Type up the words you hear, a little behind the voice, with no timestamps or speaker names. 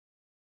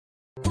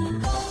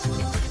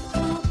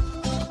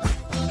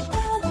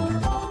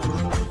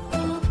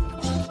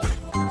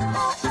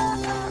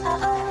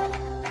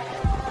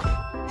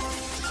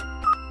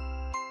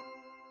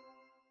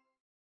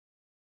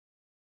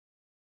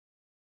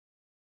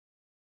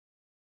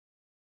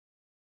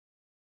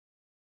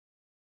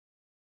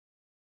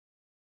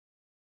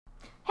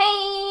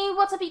Hey,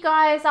 what's up you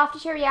guys?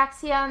 Aftershare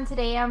Reacts here, and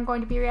today I'm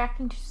going to be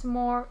reacting to some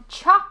more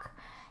Chuck.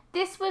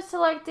 This was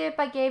selected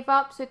by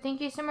GaveUp, so thank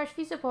you so much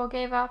for your support,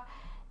 GaveUp.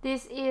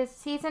 This is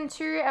Season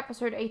 2,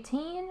 Episode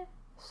 18,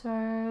 so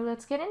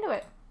let's get into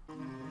it.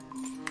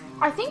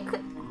 I think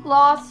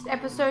last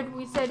episode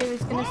we said it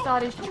was going to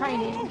start his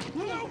training,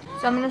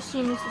 so I'm going to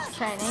assume this is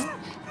training.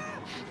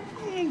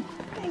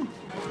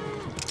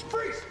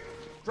 Freeze!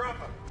 Drop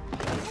him!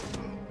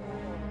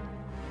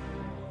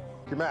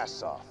 Your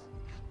mask's off.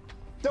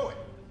 Do it!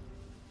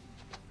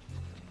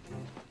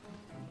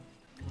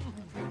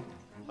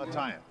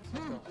 Untie him.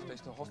 Stay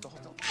still, hold still.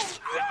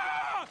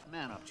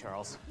 Man up,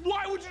 Charles.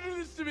 Why would you do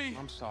this to me?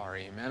 I'm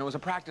sorry, man. It was a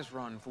practice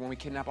run for when we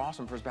kidnap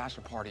Awesome for his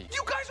bachelor party.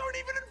 You guys aren't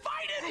even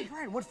invited!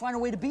 Right, what finer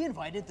way to be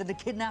invited than to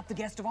kidnap the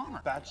guest of honor?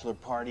 Bachelor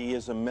party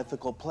is a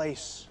mythical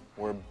place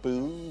where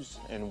booze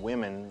and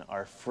women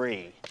are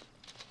free.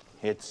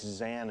 It's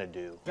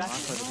Xanadu. Oh my God!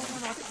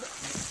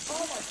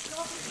 Stop it!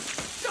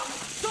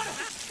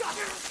 Stop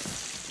it!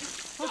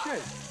 Okay,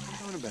 I'm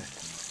going to bed.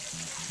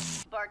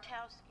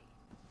 Bartowski,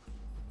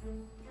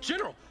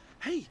 General,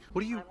 hey,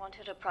 what do you... I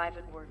wanted a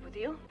private word with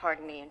you.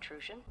 Pardon the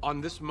intrusion.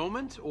 On this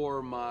moment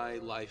or my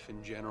life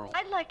in general?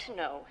 I'd like to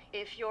know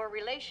if your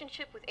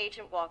relationship with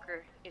Agent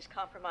Walker is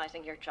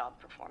compromising your job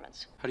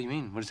performance. How do you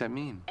mean? What does that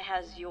mean?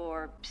 Has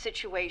your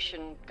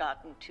situation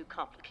gotten too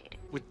complicated?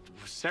 With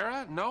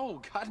Sarah?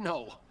 No, God,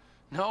 no.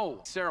 No,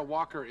 Sarah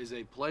Walker is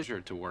a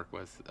pleasure to work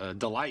with, a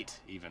delight,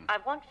 even. I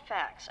want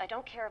facts. I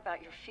don't care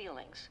about your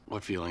feelings.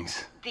 What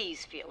feelings?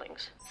 These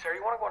feelings. Sarah,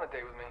 you want to go on a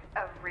date with me?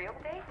 A real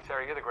date?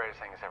 Sarah, you're the greatest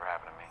thing that's ever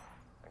happened to me.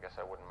 I guess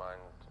I wouldn't mind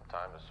some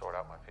time to sort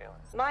out my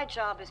feelings. My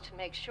job is to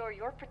make sure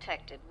you're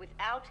protected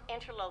without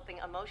interloping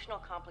emotional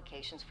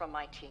complications from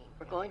my team.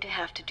 We're going to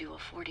have to do a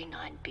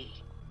 49B.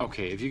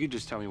 Okay, if you could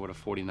just tell me what a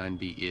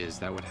 49B is,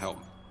 that would help.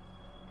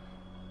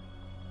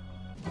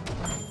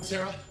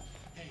 Sarah?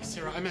 Hey,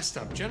 Sarah, I messed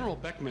up. General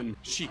Beckman,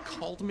 she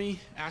called me,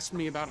 asked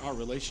me about our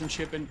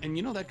relationship, and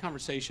you know that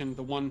conversation,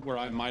 the one where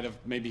I might have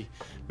maybe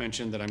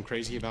mentioned that I'm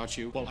crazy about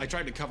you? Well, I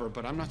tried to cover,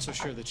 but I'm not so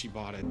sure that she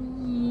bought it.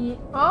 Yeah.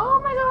 Oh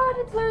my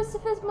god, it's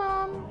Lucifer's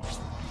mom.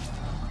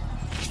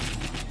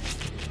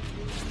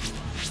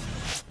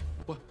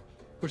 What?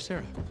 Where's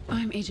Sarah?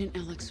 I'm Agent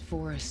Alex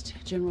Forrest.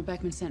 General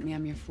Beckman sent me.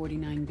 I'm your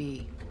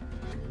 49B.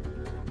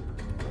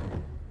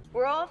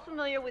 We're all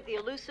familiar with the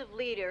elusive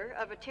leader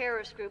of a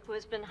terrorist group who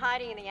has been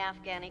hiding in the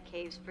Afghani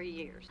caves for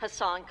years,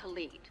 Hassan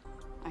Khalid.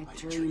 I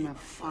dream of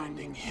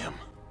finding him.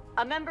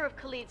 A member of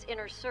Khalid's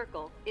inner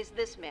circle is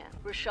this man,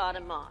 Rashad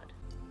Ahmad.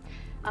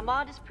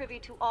 Ahmad is privy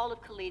to all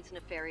of Khalid's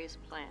nefarious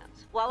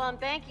plans. While on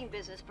banking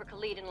business for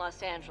Khalid in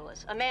Los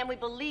Angeles, a man we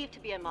believe to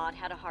be Ahmad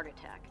had a heart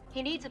attack.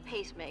 He needs a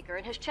pacemaker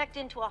and has checked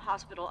into a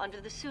hospital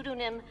under the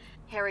pseudonym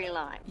Harry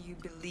Lime. You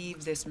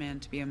believe this man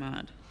to be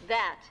Ahmad?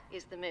 That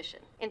is the mission.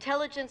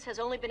 Intelligence has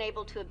only been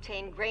able to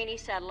obtain grainy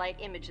satellite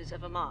images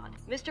of Ahmad.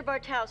 Mr.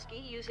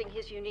 Bartowski, using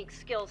his unique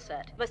skill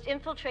set, must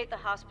infiltrate the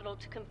hospital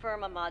to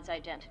confirm Ahmad's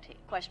identity.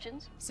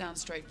 Questions? Sounds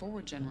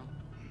straightforward, General.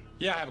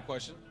 Yeah, I have a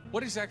question.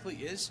 What exactly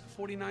is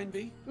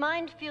 49B?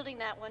 Mind fielding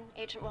that one,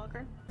 Agent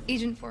Walker?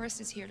 Agent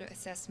Forrest is here to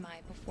assess my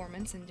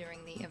performance, and during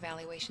the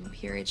evaluation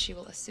period, she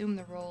will assume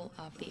the role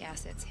of the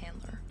assets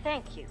handler.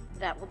 Thank you.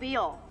 That will be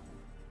all.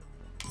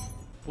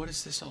 What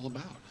is this all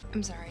about?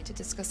 I'm sorry, to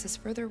discuss this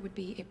further would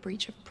be a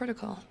breach of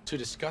protocol. To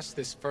discuss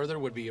this further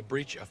would be a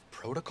breach of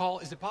protocol?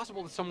 Is it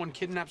possible that someone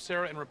kidnapped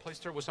Sarah and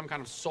replaced her with some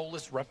kind of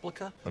soulless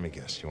replica? Let me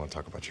guess, you want to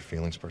talk about your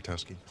feelings,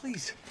 Bartowski?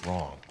 Please.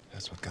 Wrong.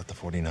 That's what got the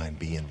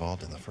 49B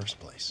involved in the first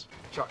place.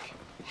 Chuck,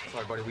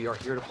 sorry, buddy. We are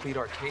here to plead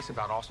our case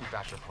about Awesome's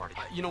bachelor party.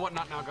 You know what?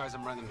 Not now, guys.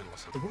 I'm right in the middle of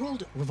something. The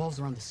world revolves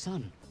around the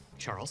sun,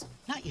 Charles,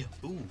 not you.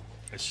 Ooh.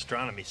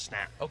 Astronomy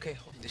snap. Okay,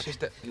 it's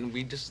just that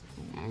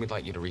we'd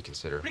like you to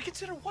reconsider.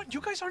 Reconsider what? You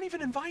guys aren't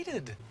even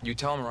invited. You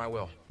tell him or I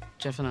will.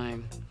 Jeff and I,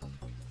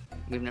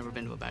 we've never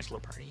been to a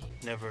bachelor party.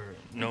 Never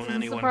known Doesn't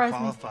anyone surprise me.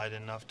 qualified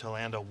enough to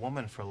land a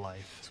woman for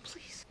life. So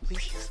please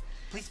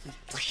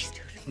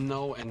do it.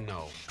 No and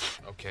no.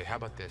 Okay, how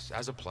about this?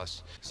 As a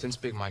plus, since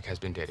Big Mike has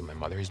been dating my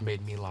mother, he's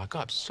made me lock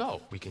up.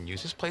 So we can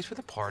use his place for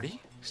the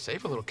party,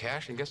 save a little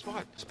cash, and guess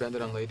what? Spend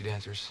it on lady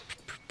dancers.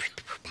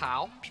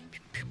 Pal.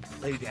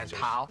 Lady dancers.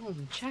 Pal.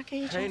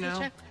 Chucky, Hey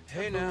now.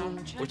 Hey now.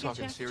 We're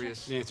talking check.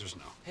 serious. The answer's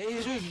no.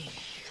 Hey,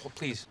 well,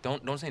 please,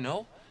 don't say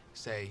no.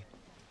 Say,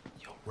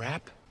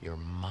 wrap your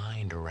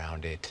mind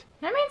around it.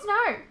 That means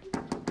no.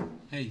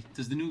 Hey,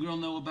 does the new girl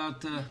know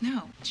about,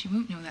 No, she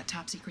won't know that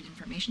top secret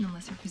information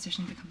unless her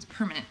position becomes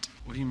permanent.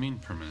 What do you mean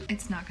permanent?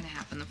 It's not going to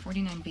happen. The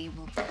 49B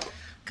will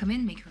come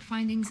in, make her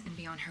findings, and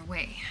be on her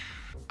way.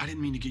 I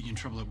didn't mean to get you in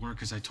trouble at work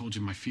because I told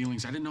you my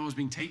feelings. I didn't know I was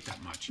being taped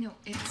that much. No,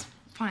 it's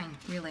fine,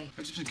 really.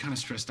 I've just been kind of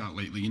stressed out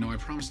lately. You know, I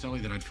promised Ellie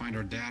that I'd find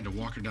our dad to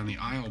walk her down the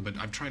aisle, but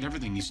I've tried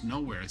everything. He's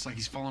nowhere. It's like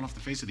he's fallen off the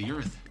face of the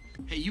earth.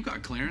 Hey, you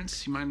got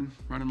clearance. You mind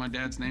running my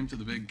dad's name to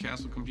the big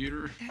castle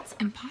computer? That's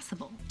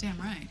impossible. Damn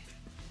right.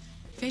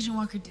 If Agent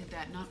Walker did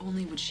that, not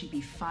only would she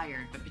be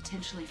fired, but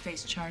potentially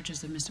face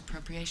charges of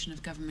misappropriation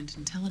of government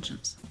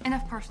intelligence.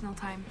 Enough personal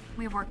time.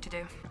 We have work to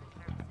do.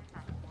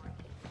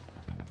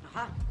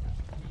 Aha.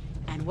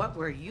 And what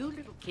were you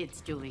little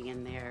kids doing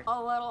in there?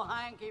 A little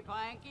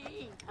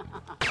hanky-panky.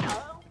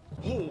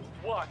 Oh,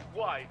 what?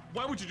 Why?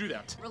 Why would you do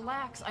that?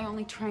 Relax, I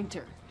only tranked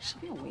her. She'll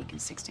be awake in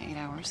 6 to 8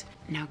 hours.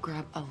 Now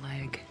grab a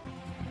leg.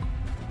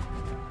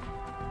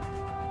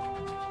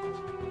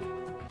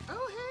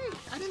 Oh, hey.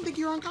 I didn't think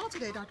you were on call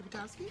today, Dr.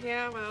 Butowski.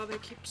 Yeah, well, they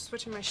keep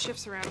switching my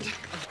shifts around.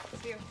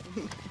 See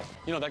you.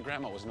 You know, that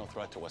grandma was no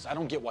threat to us. I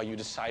don't get why you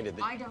decided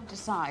that... I don't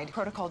decide.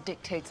 Protocol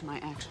dictates my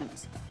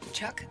actions.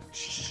 Chuck,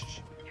 shh.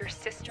 Your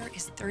sister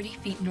is 30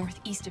 feet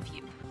northeast of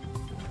you.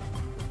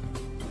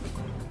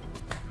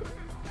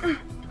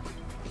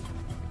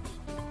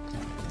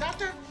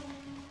 Doctor?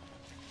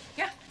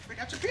 Yeah? Bring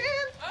out your pen.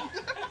 Oh,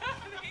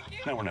 thank you.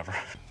 Now or never.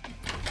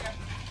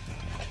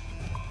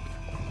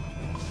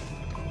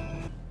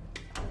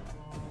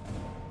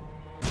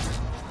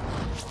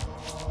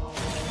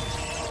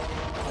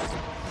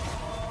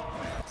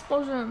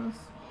 Explosions.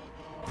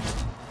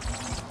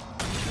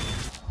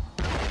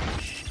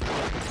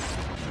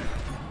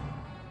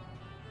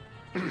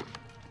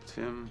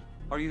 Tim,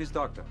 are you his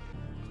doctor?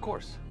 Of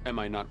course. Am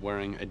I not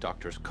wearing a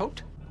doctor's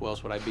coat? Who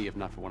else would I be if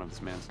not for one of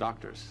this man's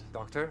doctors?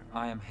 Doctor,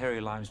 I am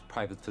Harry Lime's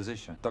private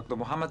physician, Dr.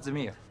 Muhammad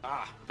Zamir.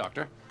 Ah,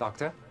 doctor.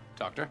 Doctor?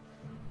 Doctor.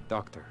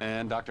 Doctor.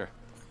 And doctor.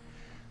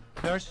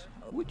 Nurse,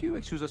 would you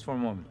excuse us for a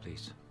moment,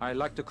 please? I'd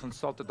like to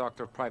consult the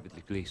doctor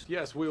privately, please.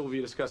 Yes, we will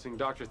be discussing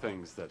doctor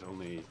things that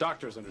only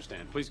doctors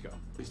understand. Please go.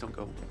 Please don't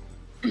go.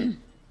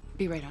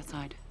 Be right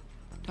outside.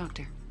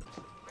 Doctor.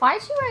 Why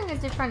is she wearing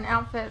a different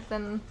outfit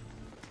than...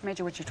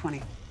 Major Witcher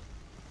 20.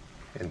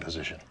 In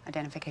position.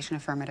 Identification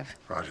affirmative.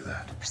 Roger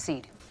that.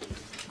 Proceed.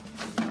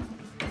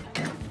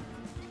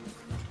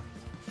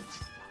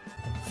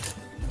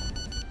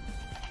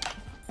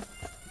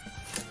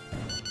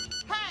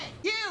 Hey,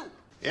 you!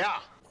 Yeah.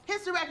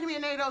 Hysterectomy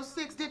in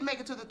 806 didn't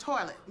make it to the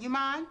toilet. You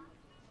mind?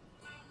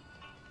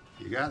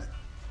 You got it.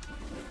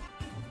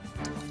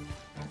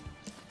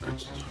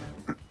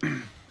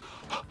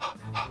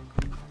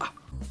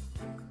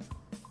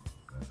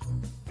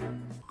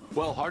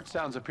 Well, heart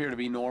sounds appear to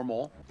be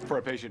normal for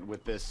a patient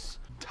with this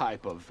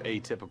type of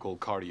atypical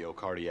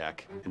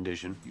cardiac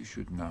condition. You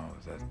should know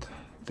that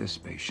this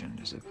patient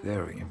is a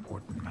very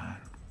important man.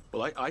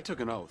 Well, I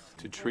took an oath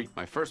to treat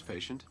my first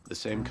patient the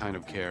same kind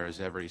of care as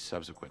every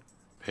subsequent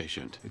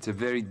patient. It's a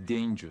very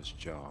dangerous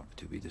job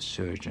to be the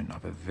surgeon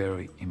of a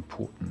very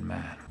important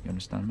man. You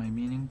understand my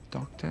meaning,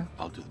 doctor?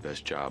 I'll do the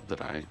best job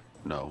that I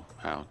know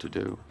how to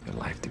do. Your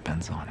life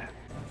depends on it.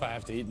 If I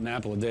have to eat an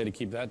apple a day to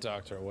keep that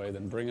doctor away,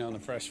 then bring on the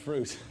fresh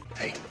fruit.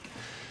 Hey,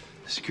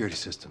 the security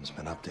system's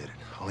been updated.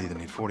 I'll either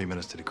need 40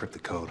 minutes to decrypt the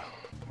code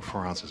or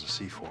 4 ounces of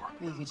C4.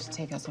 Maybe you could just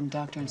take out some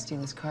doctor and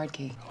steal his card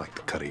key. I like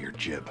the cut of your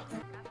jib.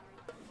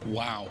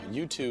 Wow,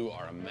 you two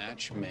are a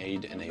match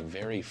made in a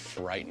very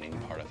frightening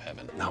part of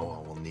heaven. Now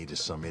all we'll need is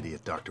some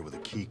idiot doctor with a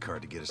key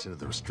card to get us into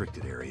the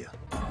restricted area.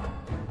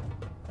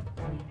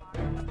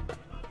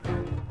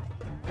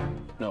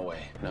 No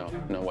way,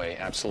 no way,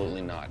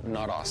 absolutely not.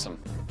 Not awesome.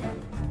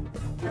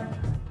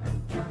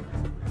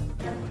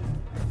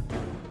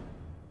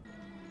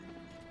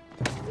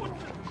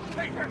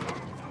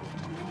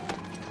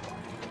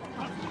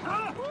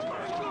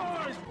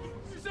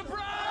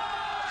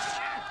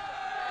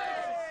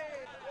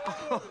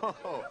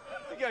 Oh,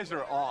 you guys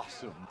are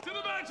awesome. To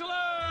the Bachelor!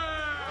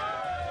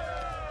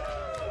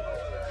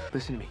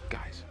 Listen to me,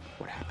 guys.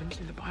 What happens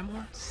in the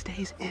Bymore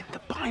stays in the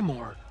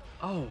Bymore.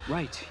 Oh,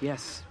 right.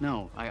 Yes.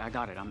 No, I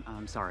got it.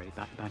 I'm sorry.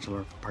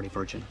 Bachelor party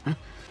virgin.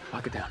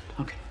 Lock it down.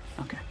 Okay.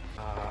 Okay.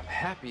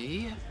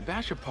 Happy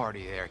bachelor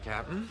party there,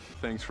 Captain.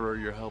 Thanks for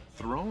your help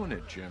throwing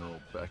it, General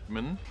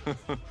Beckman.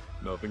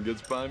 Nothing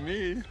gets by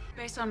me.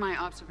 Based on my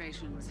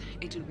observations,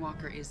 Agent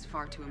Walker is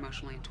far too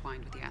emotionally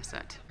entwined with the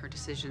asset. Her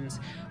decisions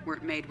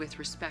weren't made with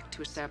respect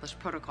to established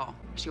protocol.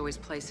 She always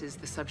places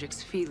the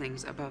subject's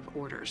feelings above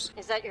orders.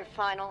 Is that your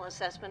final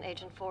assessment,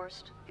 Agent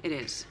Forrest? It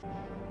is.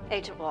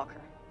 Agent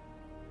Walker,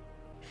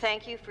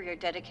 thank you for your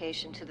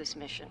dedication to this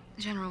mission.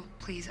 General,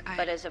 please,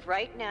 But as of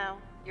right now,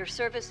 your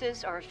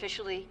services are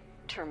officially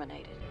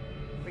terminated.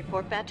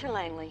 Report back to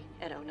Langley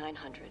at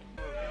 0900.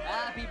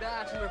 Happy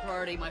bachelor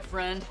party, my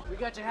friend. We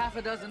got you half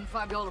a dozen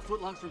 $5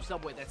 footlongs from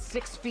Subway. That's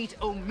 6 feet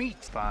o' meat.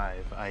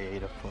 5, I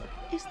ate a foot.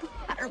 What's the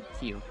matter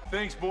with you?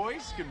 Thanks, boys.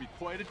 It's gonna be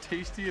quite a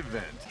tasty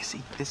event. You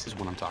see, this is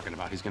what I'm talking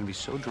about. He's gonna be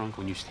so drunk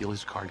when you steal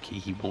his card key,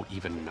 he won't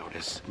even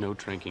notice. No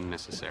drinking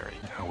necessary.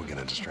 How are we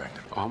gonna distract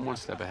him? Oh, I'm one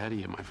step ahead of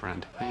you, my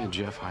friend. I had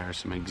Jeff hire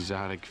some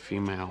exotic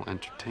female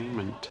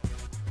entertainment.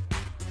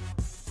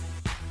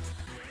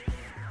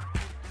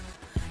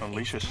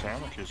 Alicia's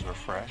sandwiches are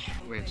fresh.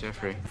 Wait,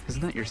 Jeffrey,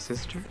 isn't that your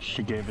sister?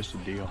 She gave us a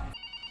deal.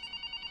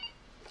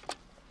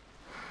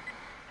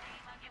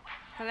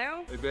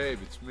 Hello? Hey, babe,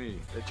 it's me.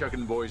 That Chuck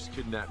and boys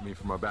kidnapped me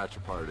for my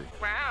bachelor party.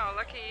 Wow,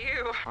 lucky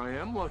you. I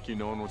am lucky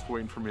no one was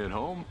waiting for me at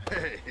home.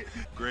 Hey,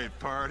 great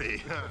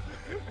party.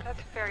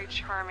 That's very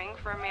charming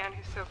for a man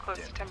who's so close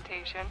to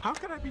temptation. How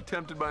can I be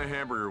tempted by a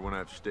hamburger when I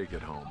have steak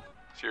at home?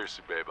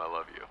 Seriously, babe, I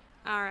love you.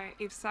 All right,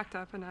 you've sucked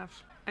up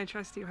enough. I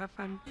trust you. Have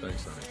fun.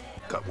 Thanks, honey.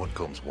 Got one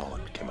Combs'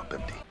 wallet, came up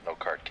empty. No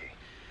card key.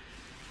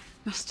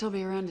 Must still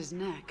be around his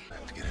neck. I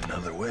have to get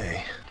another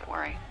way. Don't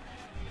worry.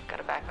 Got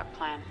a backup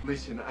plan.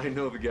 Listen, I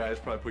know the guys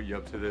probably put you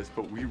up to this,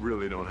 but we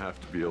really don't have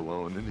to be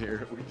alone in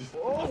here. We just...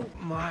 Oh,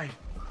 my.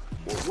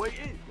 Whoa, wait,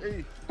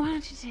 hey. Why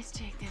don't you just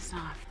take this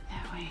off?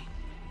 That way,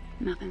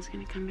 nothing's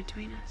gonna come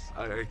between us.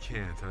 I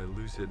can't. I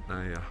lose it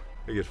and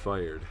I get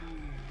fired.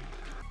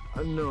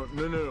 No,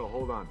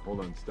 hold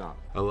on, stop.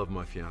 I love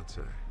my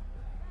fiance.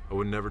 I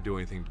would never do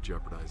anything to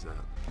jeopardize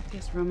that.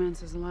 Guess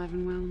romance is alive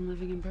and well and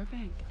living in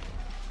Burbank.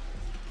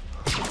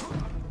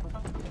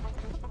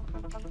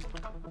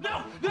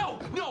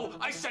 No!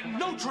 I said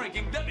no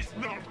drinking! That is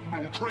not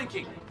no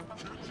drinking!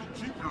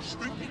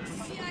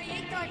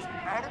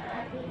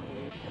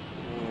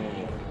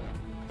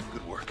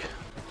 Good work.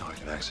 Now I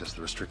can access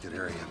the restricted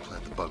area and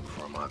plant the bug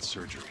before Ahmad's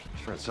surgery.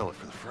 Try and sell it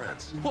for the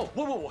friends.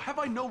 Whoa! Have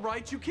I no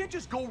rights? You can't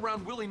just go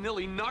around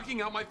willy-nilly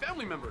knocking out my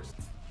family members.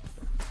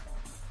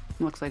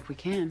 Looks like we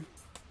can.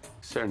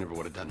 Sarah never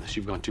would have done this.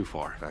 You've gone too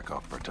far. Back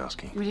off,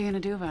 Bartowski. What are you gonna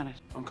do about it?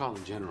 I'm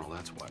calling General,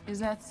 that's what. Is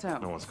that so?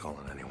 No one's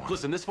calling anyone.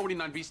 Listen, this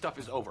 49B stuff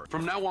is over.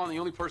 From now on, the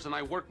only person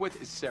I work with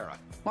is Sarah.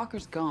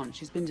 Walker's gone.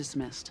 She's been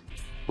dismissed.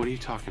 What are you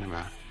talking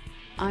about?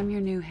 I'm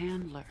your new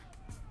handler.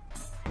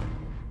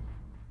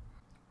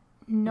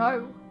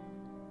 No.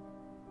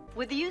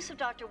 With the use of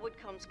Dr.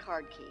 Woodcomb's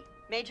card key,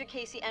 Major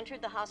Casey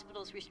entered the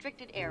hospital's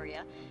restricted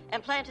area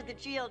and planted the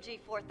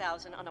GLG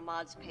 4000 on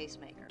Ahmad's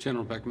pacemaker.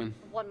 General Beckman.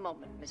 One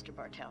moment, Mr.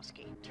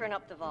 Bartowski. Turn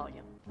up the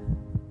volume.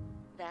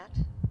 That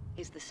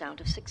is the sound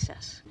of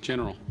success.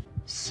 General.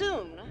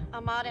 Soon,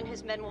 Ahmad and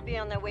his men will be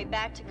on their way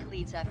back to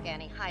Khalid's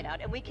Afghani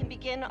hideout, and we can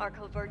begin our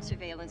covert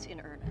surveillance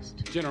in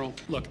earnest. General,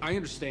 look, I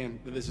understand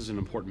that this is an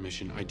important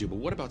mission. I do, but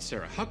what about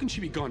Sarah? How can she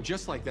be gone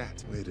just like that?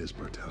 The way it is,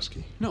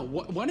 Bartowski. No,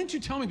 why didn't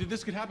you tell me that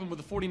this could happen with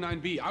the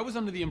 49B? I was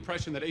under the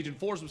impression that Agent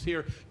Force was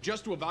here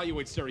just to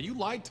evaluate Sarah. You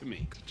lied to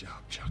me. Good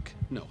job, Chuck.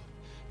 No,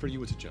 for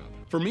you it's a job.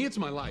 For me, it's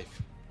my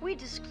life. We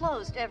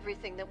disclosed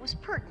everything that was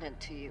pertinent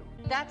to you.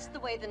 That's the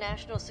way the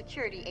National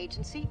Security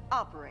Agency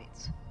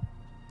operates.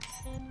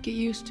 Get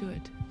used to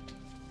it.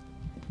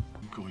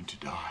 I'm going to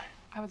die.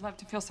 I would love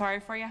to feel sorry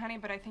for you, honey,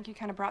 but I think you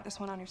kind of brought this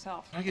one on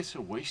yourself. I get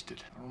so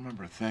wasted. I don't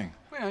remember a thing.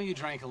 Well, you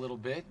drank a little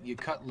bit. You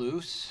cut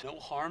loose. No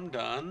harm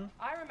done.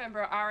 I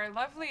remember our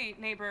lovely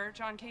neighbor,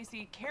 John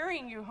Casey,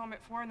 carrying you home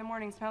at 4 in the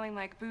morning smelling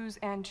like booze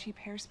and cheap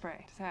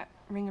hairspray. Does that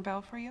ring a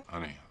bell for you?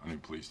 Honey,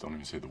 please don't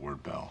even say the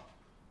word bell.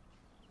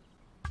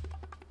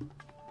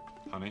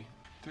 Honey,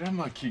 did I have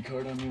my key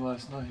card on me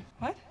last night?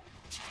 What?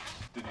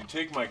 Did you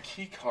take my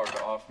key card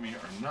off me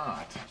or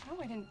not?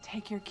 No, I didn't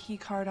take your key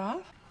card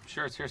off. I'm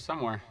sure it's here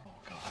somewhere. Oh,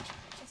 God.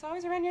 It's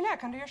always around your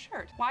neck, under your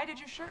shirt. Why did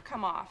your shirt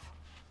come off?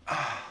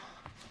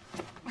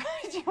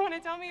 Do you want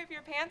to tell me if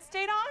your pants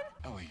stayed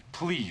on? Ellie,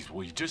 please,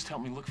 will you just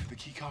help me look for the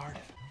key card?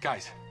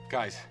 Guys,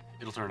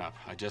 it'll turn up.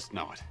 I just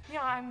know it.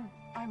 Yeah,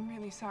 I'm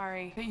really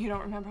sorry that you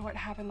don't remember what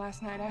happened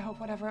last night. I hope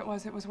whatever it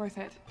was worth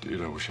it.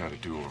 Dude, I wish I had a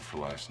do-over for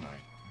last night.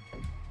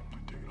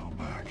 I'd take it all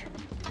back.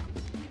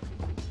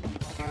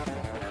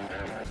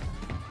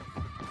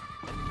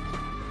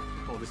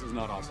 Oh, this is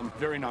not awesome.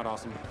 Very not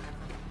awesome.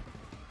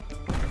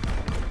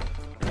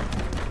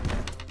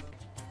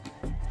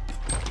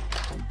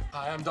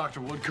 Hi, I'm Dr.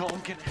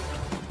 Woodcomb.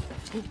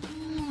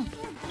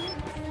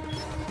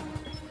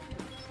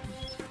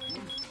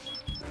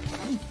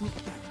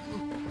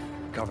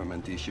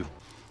 Government issue.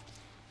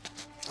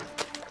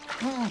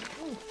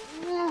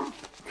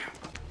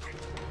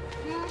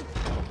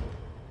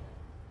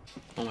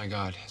 Oh my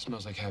God, it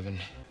smells like heaven.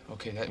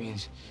 Okay, that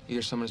means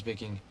either someone's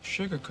baking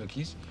sugar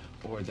cookies,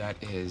 or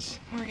that is...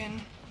 Morgan.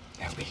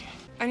 Ellie.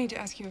 I need to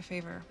ask you a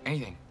favor.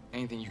 Anything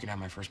you can have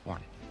my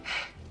firstborn.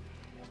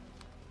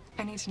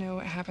 I need to know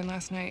what happened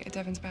last night at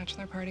Devin's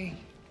bachelor party.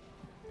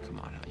 Come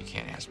on, you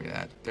can't ask me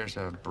that. There's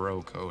a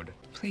bro code.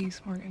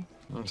 Please, Morgan.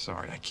 I'm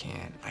sorry, I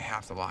can't. I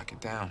have to lock it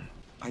down.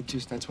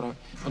 That's what I...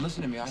 But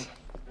listen to me,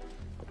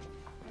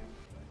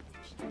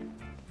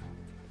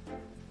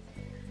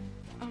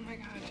 Oh my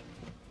God.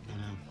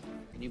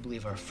 Can you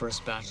believe our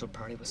first bachelor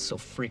party was so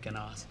freaking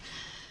awesome?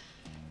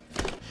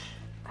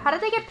 How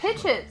did they get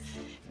pictures?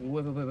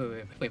 Wait.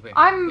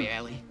 I'm Wait,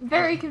 Ellie.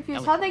 very Ellie, confused.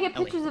 Ellie, How did they get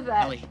Ellie, pictures of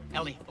that?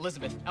 Ellie,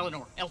 Elizabeth,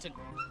 Eleanor, Elton.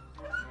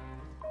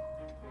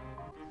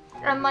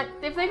 And like,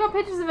 if they got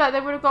pictures of that,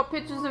 they would have got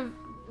pictures of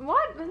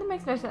what? That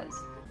makes no sense.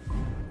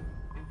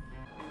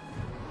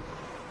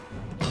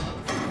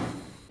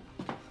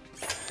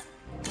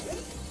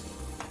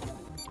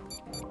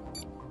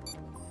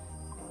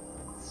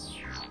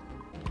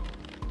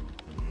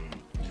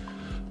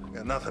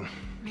 Got nothing.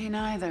 Me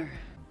neither.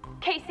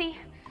 Casey,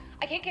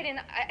 I can't get in.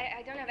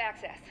 I don't have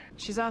access.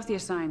 She's off the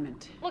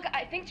assignment. Look,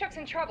 I think Chuck's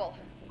in trouble.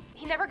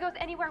 He never goes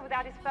anywhere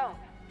without his phone.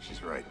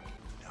 She's right.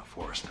 Now,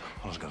 Forrest,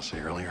 I was gonna say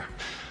earlier,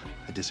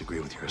 I disagree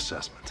with your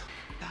assessment.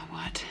 About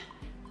what?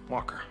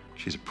 Walker,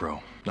 she's a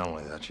pro. Not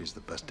only that, she's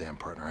the best damn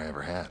partner I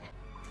ever had.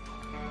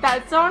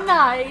 That's so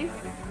nice.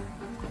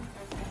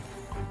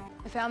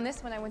 I found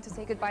this when I went to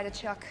say goodbye to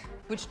Chuck.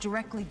 Which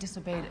directly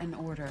disobeyed an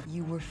order.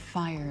 You were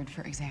fired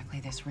for exactly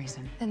this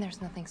reason. Then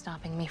there's nothing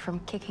stopping me from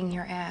kicking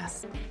your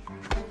ass.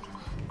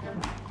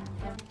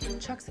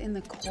 Chuck's in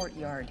the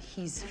courtyard.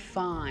 He's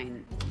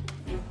fine.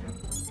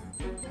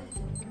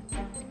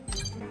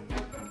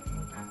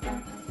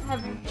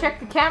 Have you checked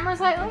the cameras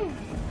lately?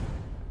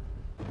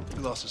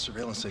 We lost a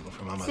surveillance signal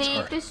from Ahmad's See,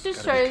 heart. this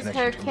just Gotta be a shows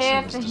her connection between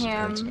care for Simon's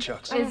disappearance him. and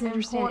Chuck's. I don't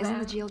understand. Isn't the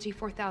important. GLG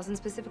 4000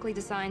 specifically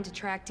designed to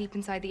track deep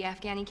inside the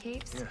Afghani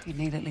caves? Yeah. You'd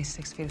need at least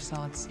 6 feet of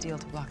solid steel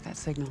to block that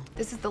signal.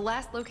 This is the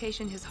last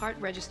location his heart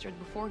registered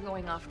before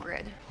going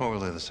off-grid. Or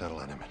relay the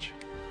satellite image.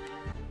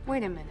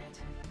 Wait a minute.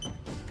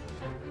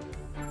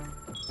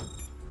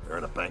 They're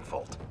in a bank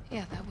vault.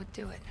 Yeah, that would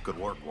do it. Good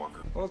work,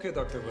 Walker. Okay,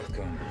 Dr.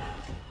 Welcome.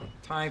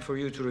 Time for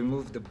you to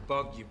remove the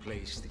bug you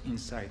placed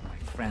inside my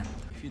friend.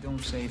 If you don't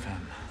save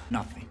him,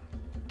 nothing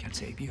can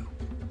save you.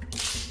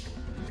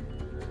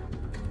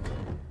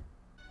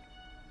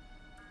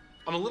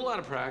 I'm a little out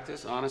of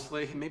practice,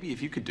 honestly. Maybe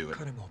if you could do it.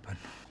 Cut him open,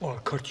 or I'll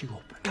cut you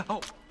open.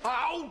 Oh!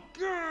 Ow!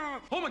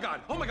 Oh my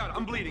god! Oh my god!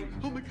 I'm bleeding!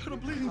 Oh my god! I'm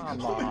bleeding! Oh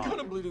my god!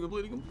 I'm bleeding! I'm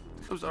bleeding!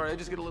 I'm sorry. I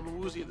just get a little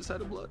woozy at the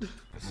sight of blood.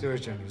 The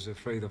surgeon was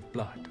afraid of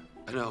blood.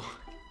 I know.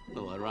 A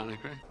little ironic,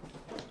 right?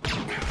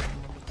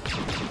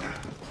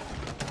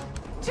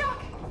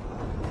 Chuck!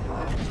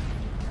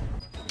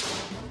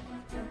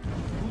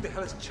 Who the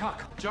hell is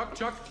Chuck?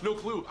 Chuck, no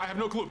clue. I have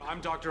no clue. I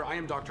am Dr.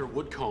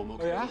 Woodcomb,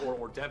 okay? Oh, yeah?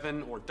 Or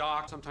Devin, or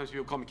Doc. Sometimes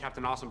people call me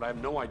Captain Awesome, but I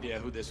have no idea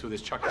who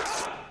this Chuck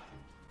is.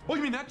 Oh,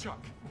 you mean that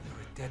Chuck?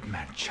 You're a dead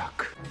man,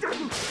 Chuck.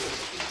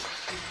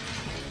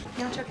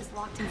 Now Chuck is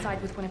locked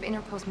inside with one of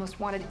Interpol's most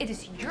wanted. It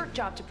is your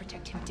job to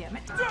protect him, damn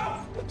it.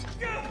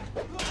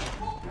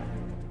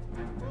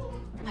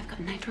 I've got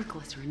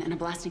nitroglycerin and a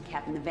blasting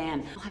cap in the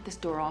van. I'll have this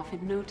door off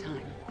in no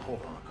time.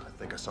 Hold on. I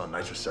think I saw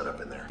nitrous setup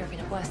in there. You're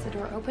gonna blast the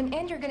door open,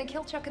 and you're gonna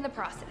kill Chuck in the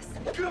process.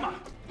 Come on!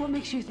 What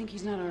makes you think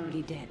he's not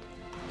already dead?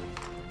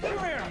 Come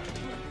here!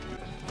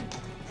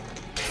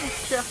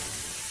 Chuck.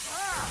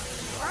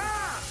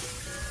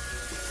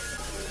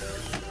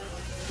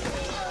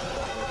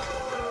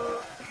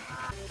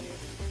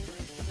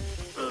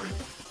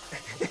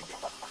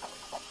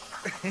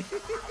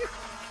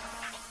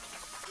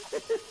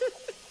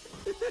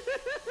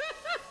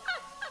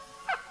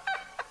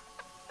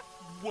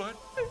 What?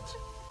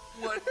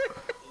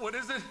 What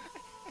is it?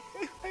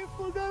 I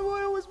forgot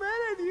why I was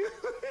mad at you.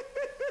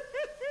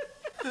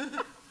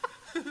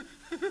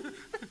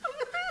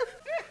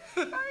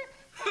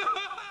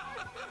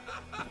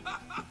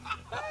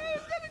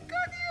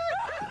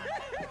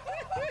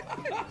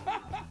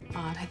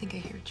 Odd, I think I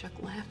hear Chuck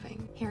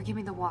laughing. Here, give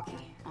me the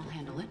walkie. I'll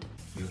handle it.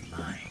 You're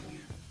lying.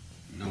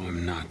 No,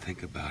 I'm not.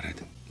 Think about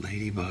it.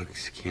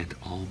 Ladybugs can't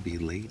all be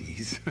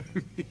ladies.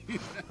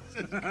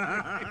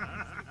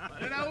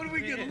 How would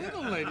we get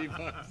little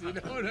ladybugs? You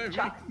know what I mean?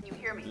 Chuck, you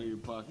hear me? Your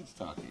pocket's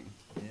talking.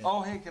 Yeah.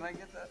 Oh, hey, can I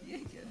get that? Yeah,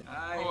 get it.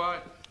 Hi. Oh,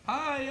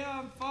 hi, yeah,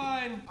 I'm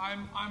fine.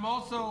 I'm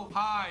also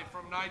high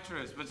from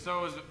nitrous, but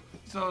so is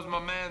my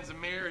man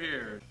Zamir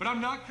here. But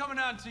I'm not coming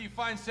out until you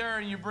find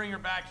Sarah and you bring her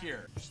back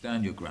here.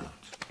 Stand your ground.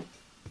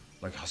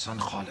 Like Hassan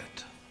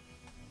Khalid.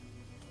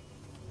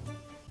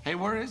 Hey,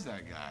 where is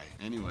that guy,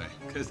 anyway?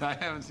 Because I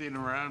haven't seen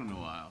him around in a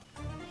while.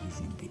 He's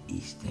in the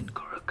eastern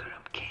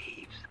Karakoram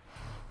caves.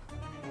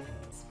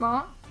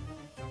 Smart.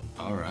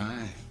 All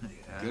right.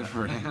 Good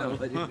for him.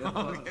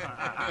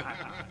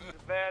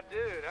 Bad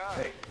dude, huh?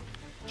 Hey,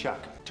 Chuck,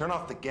 turn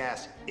off the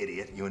gas,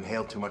 idiot. You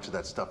inhale too much of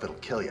that stuff, it'll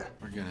kill you.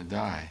 We're gonna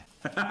die.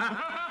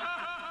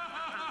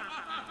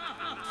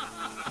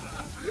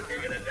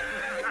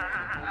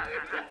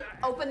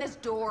 Open this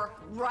door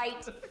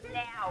right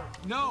now.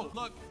 No,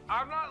 look,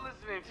 I'm not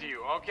listening to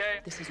you, okay?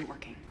 This isn't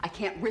working. I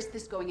can't risk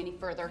this going any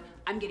further.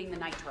 I'm getting the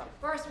nitro.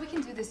 First, we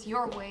can do this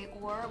your way,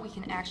 or we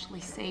can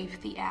actually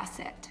save the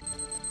asset.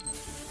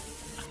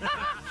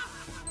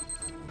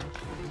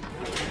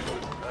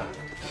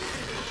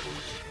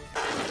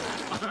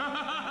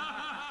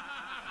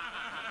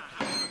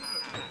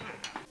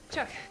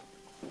 Chuck,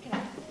 get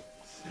out.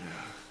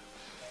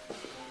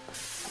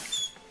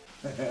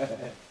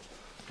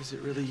 Is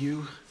it really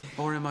you?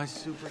 Or am I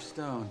super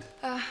stoned?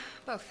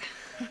 Both.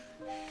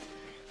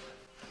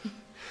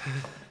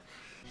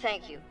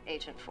 Thank you,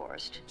 Agent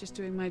Forrest. Just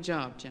doing my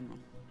job, General.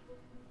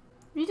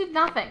 You did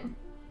nothing.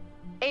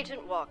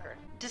 Agent Walker,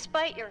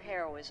 despite your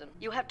heroism,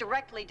 you have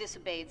directly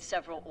disobeyed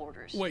several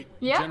orders. Wait,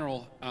 Yeah?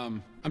 General,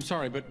 I'm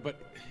sorry, but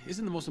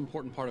isn't the most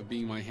important part of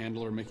being my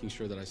handler making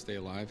sure that I stay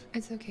alive?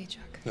 It's okay,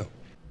 Chuck. No,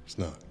 it's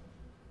not.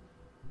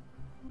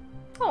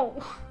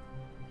 Oh.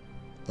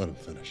 Let him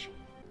finish.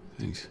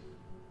 Thanks.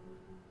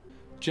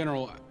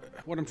 General,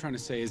 what I'm trying to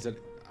say is that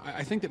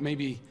I think that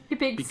maybe You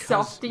big because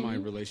softy. my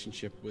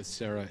relationship with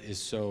Sarah is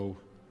so,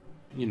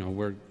 you know,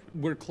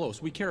 we're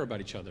close. We care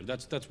about each other.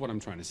 That's what I'm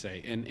trying to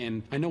say.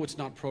 And I know it's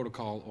not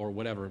protocol or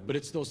whatever, but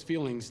it's those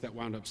feelings that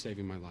wound up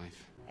saving my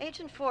life.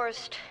 Agent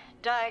Forrest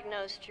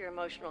diagnosed your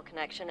emotional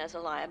connection as a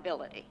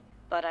liability,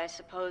 but I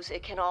suppose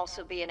it can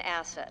also be an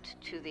asset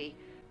to the,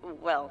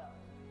 well,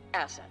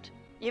 asset.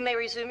 You may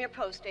resume your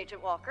post,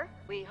 Agent Walker.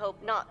 We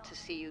hope not to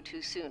see you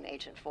too soon,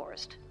 Agent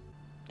Forrest.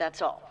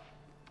 That's all.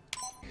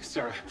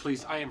 Sarah,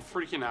 please, I am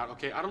freaking out,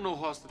 okay? I don't know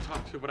who else to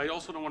talk to, but I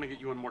also don't want to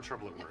get you in more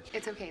trouble at work.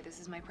 It's okay. This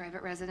is my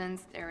private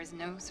residence. There is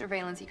no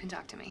surveillance. You can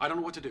talk to me. I don't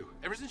know what to do.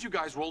 Ever since you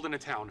guys rolled into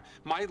town,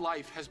 my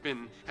life has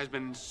been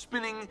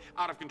spinning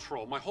out of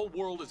control. My whole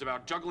world is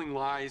about juggling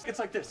lies. It's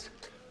like this.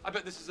 I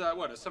bet this is,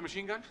 what, a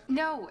submachine gun?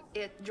 No,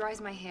 it dries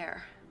my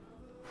hair.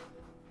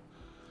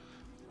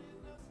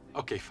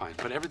 Okay, fine,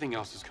 but everything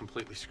else is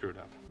completely screwed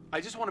up. I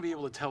just want to be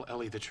able to tell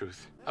Ellie the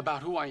truth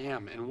about who I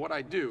am and what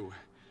I do.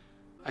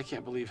 I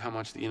can't believe how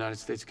much the United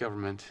States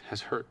government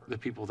has hurt the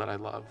people that I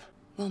love.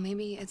 Well,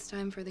 maybe it's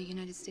time for the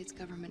United States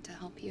government to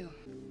help you.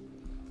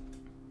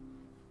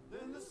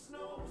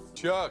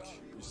 Chuck,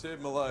 you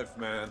saved my life,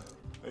 man.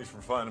 Thanks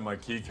for finding my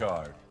key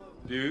card.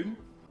 Dude,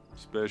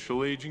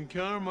 Special Agent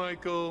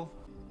Carmichael.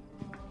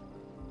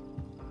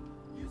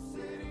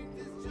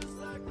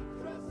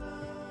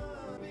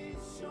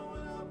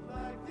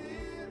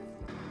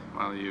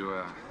 Well,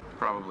 you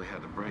probably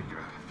had to break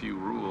a few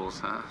rules,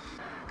 huh?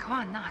 Come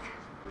on, knock.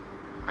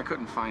 I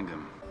couldn't find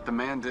him. The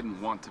man didn't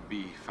want to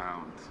be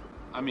found.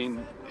 I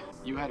mean,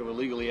 you had to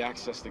illegally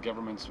access the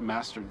government's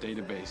master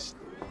database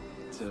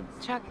to...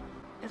 Chuck,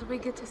 it'll be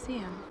good to see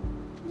him.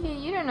 Yeah,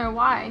 you don't know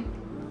why.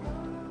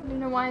 You don't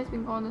know why he's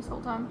been gone this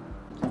whole time.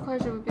 Some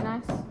closure would be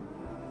nice.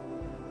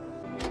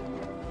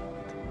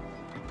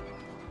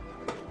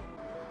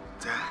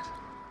 Dad.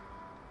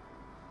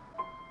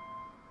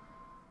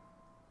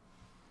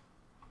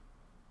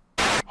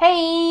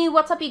 Hey,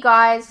 what's up you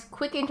guys?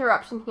 Quick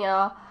interruption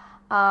here.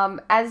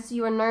 As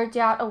you are no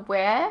doubt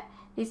aware,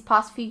 these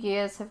past few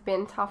years have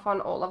been tough on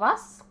all of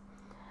us.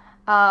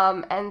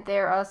 And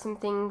there are some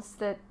things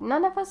that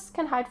none of us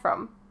can hide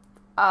from.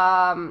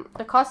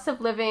 The cost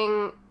of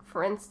living,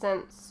 for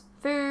instance,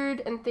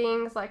 food and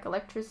things like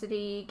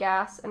electricity,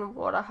 gas and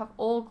water have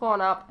all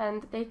gone up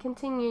and they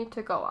continue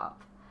to go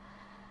up.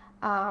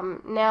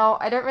 Now,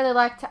 I don't really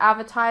like to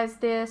advertise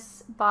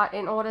this, but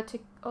in order to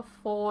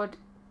afford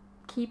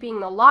keeping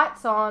the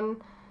lights on,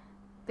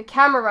 the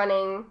camera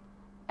running,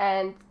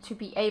 and to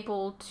be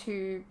able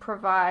to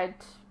provide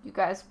you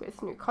guys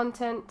with new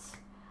content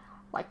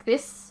like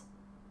this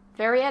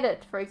very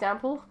edit, for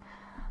example,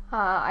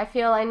 I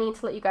feel I need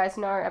to let you guys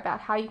know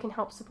about how you can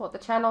help support the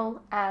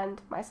channel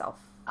and myself.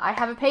 I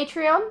have a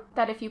Patreon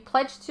that if you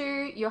pledge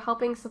to, you're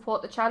helping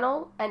support the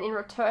channel, and in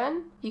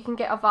return you can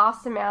get a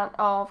vast amount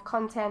of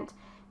content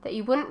that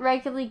you wouldn't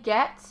regularly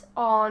get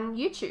on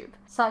YouTube,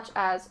 such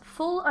as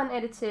full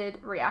unedited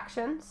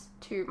reactions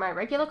to my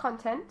regular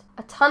content,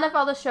 a ton of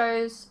other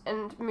shows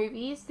and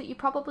movies that you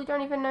probably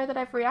don't even know that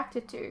I've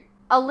reacted to.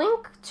 A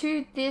link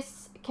to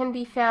this can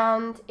be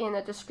found in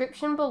the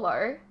description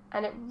below,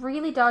 and it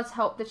really does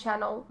help the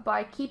channel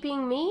by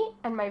keeping me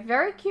and my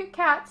very cute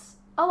cats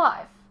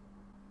alive.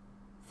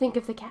 Think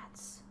of the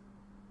cats.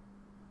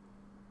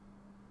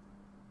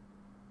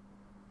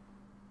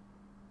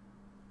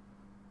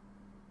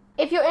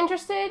 If you're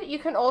interested, you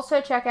can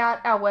also check out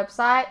our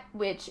website,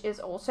 which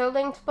is also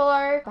linked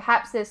below.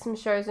 Perhaps there's some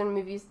shows and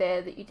movies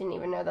there that you didn't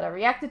even know that I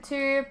reacted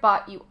to,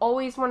 but you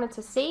always wanted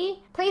to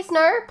see. Please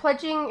know,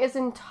 pledging is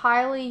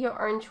entirely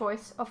your own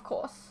choice, of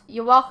course.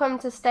 You're welcome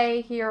to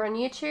stay here on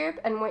YouTube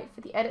and wait for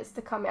the edits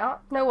to come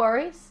out. No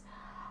worries.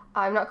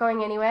 I'm not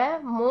going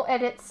anywhere. More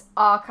edits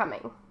are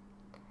coming.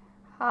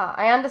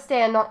 I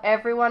understand not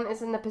everyone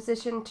is in the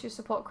position to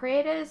support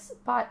creators,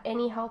 but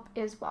any help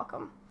is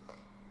welcome.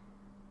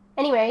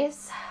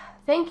 Anyways,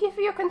 thank you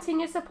for your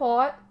continued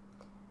support,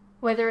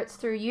 whether it's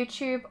through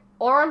YouTube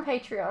or on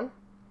Patreon.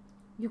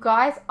 You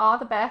guys are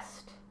the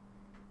best.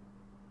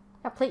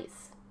 Now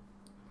please,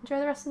 enjoy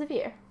the rest of the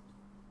video.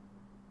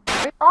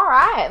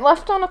 Alright,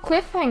 left on a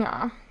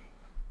cliffhanger.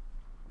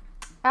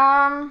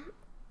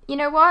 You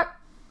know what?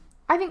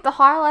 I think the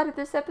highlight of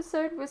this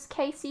episode was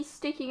Casey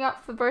sticking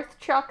up for both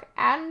Chuck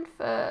and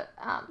for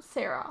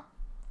Sarah.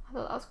 I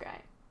thought that was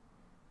great.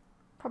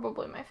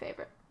 Probably my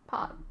favorite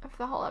part of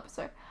the whole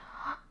episode.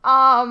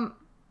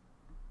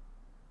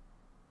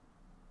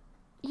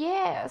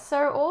 Yeah, so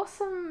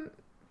Awesome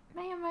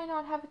may or may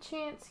not have a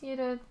chance here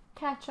to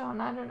catch on,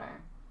 I don't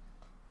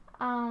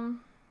know.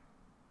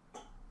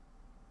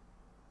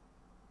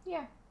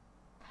 Yeah.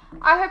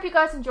 I hope you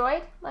guys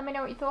enjoyed. Let me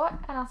know what you thought,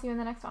 and I'll see you in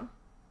the next one.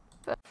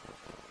 Bye.